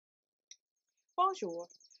Bonjour,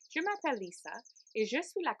 je m'appelle Lisa et je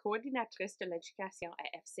suis la coordinatrice de l'éducation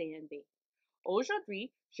à FCNB.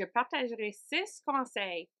 Aujourd'hui, je partagerai 6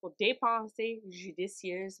 conseils pour dépenser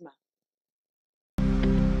judicieusement.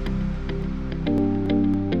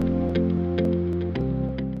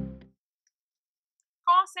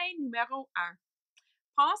 Conseil numéro 1.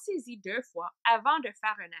 Pensez-y 2 fois avant de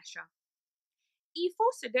faire un achat. Il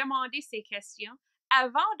faut se demander ces questions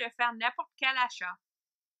avant de faire n'importe quel achat.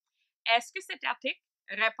 Est-ce que cet article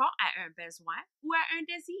répond à un besoin ou à un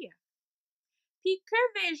désir? Puis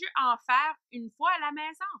que vais-je en faire une fois à la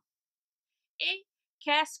maison? Et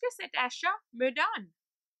qu'est-ce que cet achat me donne?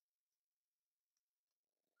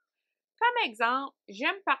 Comme exemple,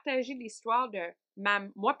 j'aime partager l'histoire de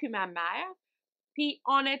moi puis ma mère. Puis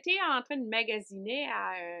on était en train de magasiner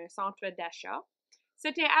à un centre d'achat.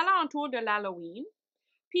 C'était alentour de l'Halloween.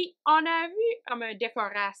 Puis on a vu comme une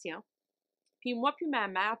décoration. Puis moi puis ma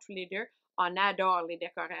mère, tous les deux, on adore les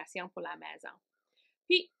décorations pour la maison.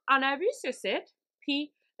 Puis on a vu ce site.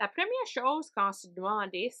 Puis la première chose qu'on se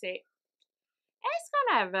demandait, c'est est-ce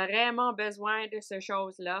qu'on a vraiment besoin de ces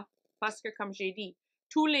choses-là? Parce que, comme j'ai dit,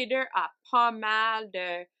 tous les deux ont pas mal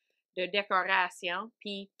de décorations,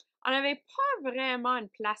 puis on n'avait pas vraiment une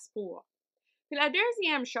place pour. Puis la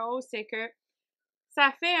deuxième chose, c'est que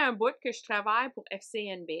ça fait un bout que je travaille pour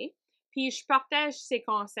FCNB, puis je partage ces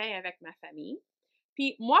conseils avec ma famille.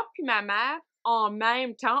 Puis moi puis ma mère, en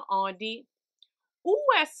même temps, on dit où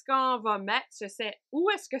est-ce qu'on va mettre ce set? Où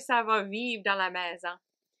est-ce que ça va vivre dans la maison?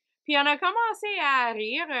 Puis on a commencé à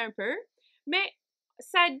rire un peu, mais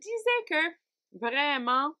ça disait que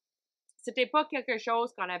vraiment, c'était pas quelque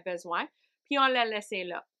chose qu'on a besoin, puis on l'a laissé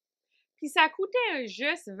là. Puis ça coûtait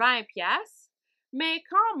juste 20 pièces, mais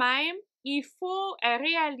quand même, il faut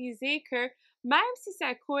réaliser que même si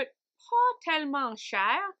ça coûte pas tellement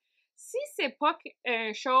cher, si c'est pas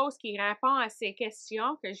une chose qui répond à ces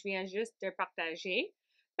questions que je viens juste de partager,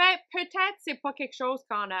 ben peut-être c'est pas quelque chose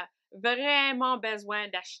qu'on a vraiment besoin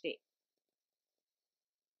d'acheter.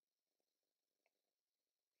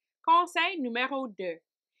 Conseil numéro 2.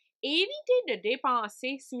 Évitez de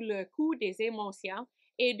dépenser sous le coup des émotions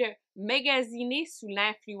et de magasiner sous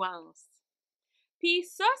l'influence. Puis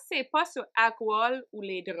ça, c'est pas sur l'alcool ou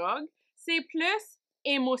les drogues, c'est plus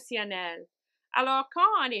émotionnel. Alors, quand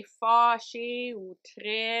on est fâché ou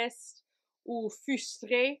triste ou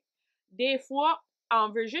frustré, des fois, on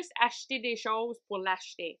veut juste acheter des choses pour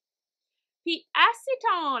l'acheter. Puis à ces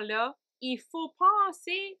temps-là, il faut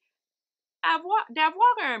penser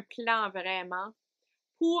d'avoir un plan vraiment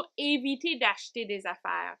pour éviter d'acheter des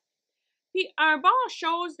affaires. Puis, une bonne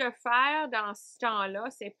chose de faire dans ce temps-là,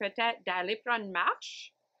 c'est peut-être d'aller prendre une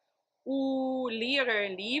marche ou lire un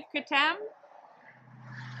livre que tu aimes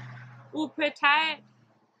ou peut-être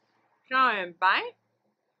prendre un bain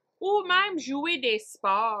ou même jouer des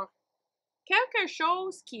sports. Quelque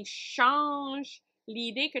chose qui change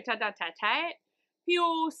l'idée que tu as dans ta tête. Puis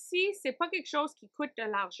aussi, c'est pas quelque chose qui coûte de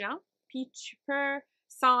l'argent, puis tu peux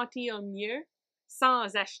sentir mieux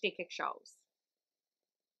sans acheter quelque chose.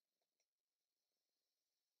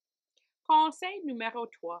 Conseil numéro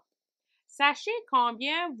 3. Sachez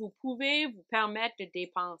combien vous pouvez vous permettre de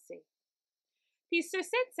dépenser. Puis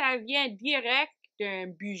ceci, ça vient direct d'un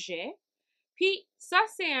budget. Puis ça,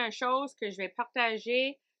 c'est une chose que je vais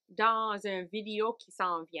partager dans une vidéo qui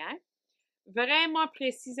s'en vient. Vraiment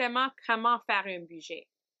précisément comment faire un budget.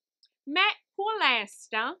 Mais pour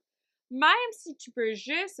l'instant, même si tu peux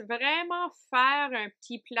juste vraiment faire un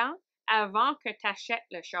petit plan avant que tu achètes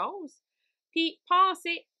la chose, puis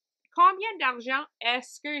penser combien d'argent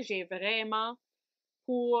est-ce que j'ai vraiment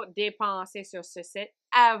pour dépenser sur ce site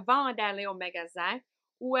avant d'aller au magasin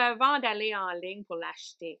ou avant d'aller en ligne pour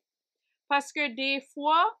l'acheter. Parce que des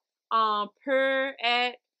fois, on peut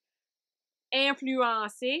être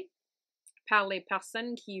influencé par les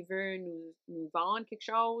personnes qui veulent nous vendre quelque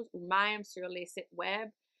chose ou même sur les sites web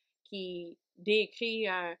qui décrit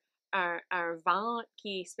un vente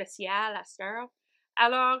qui est spécial à cette heure.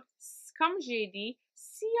 Alors, comme j'ai dit,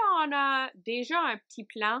 si on a déjà un petit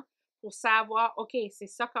plan pour savoir, OK, c'est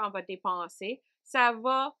ça qu'on va dépenser, ça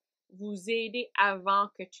va vous aider avant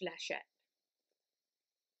que tu l'achètes.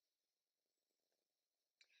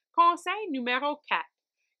 Conseil numéro 4.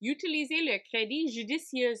 Utilisez le crédit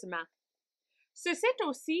judicieusement. Ceci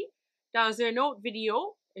aussi, dans une autre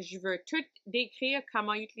vidéo, je veux tout décrire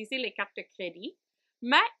comment utiliser les cartes de crédit,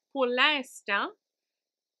 mais pour l'instant,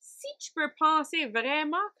 si tu peux penser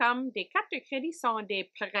vraiment comme des cartes de crédit sont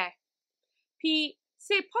des prêts, puis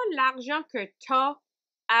c'est pas l'argent que tu as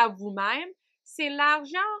à vous-même, c'est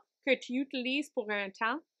l'argent que tu utilises pour un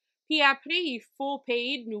temps, puis après il faut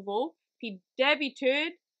payer de nouveau, puis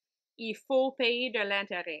d'habitude, il faut payer de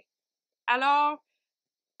l'intérêt. Alors,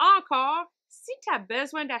 encore, si tu as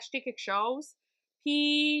besoin d'acheter quelque chose,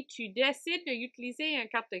 puis tu décides d'utiliser une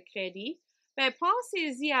carte de crédit, ben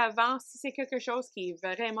pensez-y avant si c'est quelque chose qui est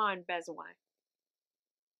vraiment un besoin.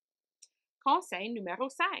 Conseil numéro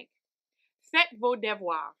 5. Faites vos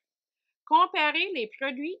devoirs. Comparez les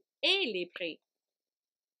produits et les prix.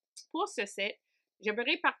 Pour ceci,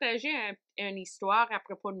 j'aimerais partager une histoire à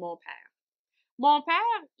propos de mon père. Mon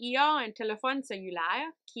père, il a un téléphone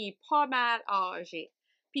cellulaire qui est pas mal âgé.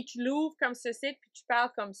 Puis tu l'ouvres comme ceci, puis tu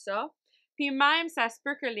parles comme ça. Puis même, ça se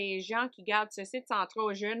peut que les gens qui gardent ce site sont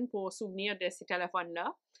trop jeunes pour se souvenir de ces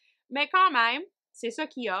téléphones-là. Mais quand même, c'est ça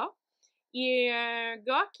qu'il a. Il est un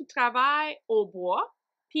gars qui travaille au bois,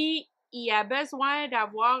 puis il a besoin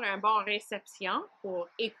d'avoir une bonne réception pour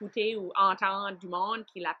écouter ou entendre du monde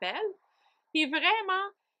qui l'appelle. Puis vraiment,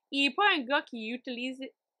 il n'est pas un gars qui utilise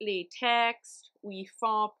les textes ou ils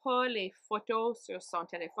font pas les photos sur son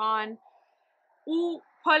téléphone ou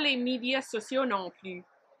pas les médias sociaux non plus.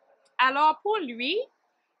 Alors pour lui,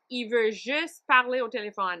 il veut juste parler au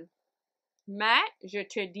téléphone. Mais je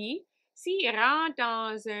te dis, s'il rentre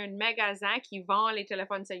dans un magasin qui vend les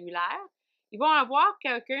téléphones cellulaires, ils vont avoir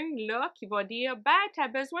quelqu'un là qui va dire, ben, tu as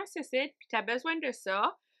besoin de ceci, puis tu as besoin de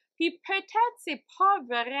ça, puis peut-être c'est pas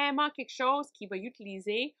vraiment quelque chose qu'il va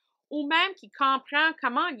utiliser ou même qu'il comprend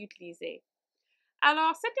comment l'utiliser.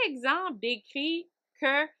 Alors, cet exemple décrit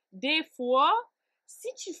que des fois, si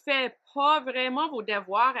tu fais pas vraiment vos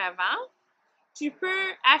devoirs avant, tu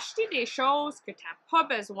peux acheter des choses que tu n'as pas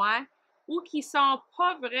besoin ou qui sont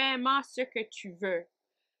pas vraiment ce que tu veux.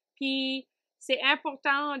 Puis, c'est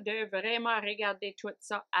important de vraiment regarder tout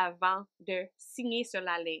ça avant de signer sur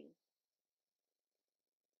la ligne.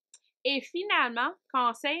 Et finalement,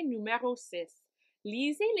 conseil numéro 6.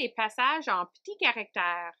 Lisez les passages en petits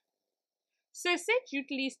caractères. Ceci,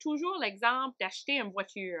 j'utilise toujours l'exemple d'acheter une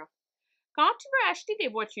voiture. Quand tu veux acheter des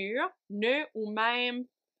voitures, neuves ou même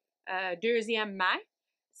deuxième main,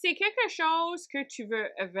 c'est quelque chose que tu veux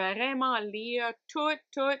vraiment lire tout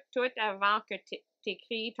avant que tu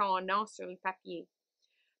écris ton nom sur le papier.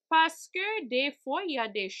 Parce que des fois, il y a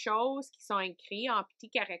des choses qui sont écrites en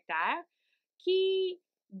petits caractères qui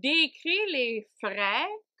décrivent les frais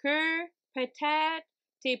que peut-être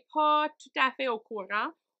tu n'es pas tout à fait au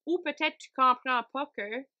courant ou peut-être tu ne comprends pas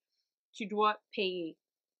que tu dois payer.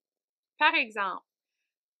 Par exemple,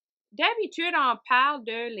 d'habitude, on parle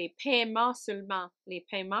de les paiements seulement, les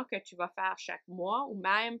paiements que tu vas faire chaque mois ou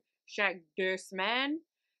même chaque 2 semaines.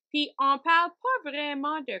 Puis, on ne parle pas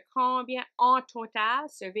vraiment de combien en total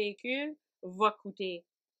ce véhicule va coûter.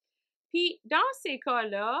 Puis, dans ces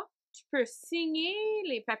cas-là, tu peux signer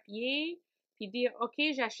les papiers puis dire, OK,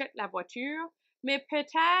 j'achète la voiture, mais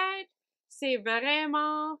peut-être c'est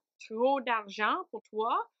vraiment trop d'argent pour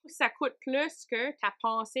toi. Ça coûte plus que tu as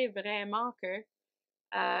pensé vraiment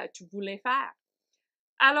que tu voulais faire.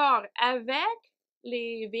 Alors, avec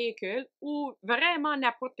les véhicules ou vraiment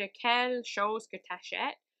n'importe quelle chose que tu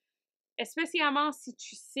achètes, spécialement si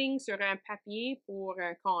tu signes sur un papier pour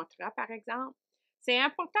un contrat, par exemple, c'est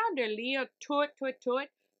important de lire tout,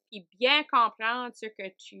 et bien comprendre ce que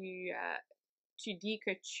tu dis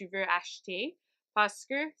que tu veux acheter parce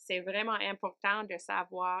que c'est vraiment important de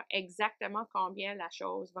savoir exactement combien la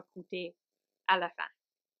chose va coûter à la fin.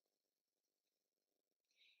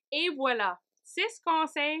 Et voilà, 6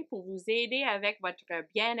 conseils pour vous aider avec votre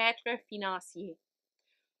bien-être financier.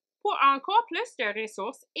 Pour encore plus de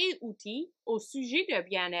ressources et outils au sujet de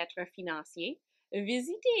bien-être financier,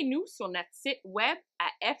 visitez-nous sur notre site web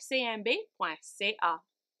à fcnb.ca.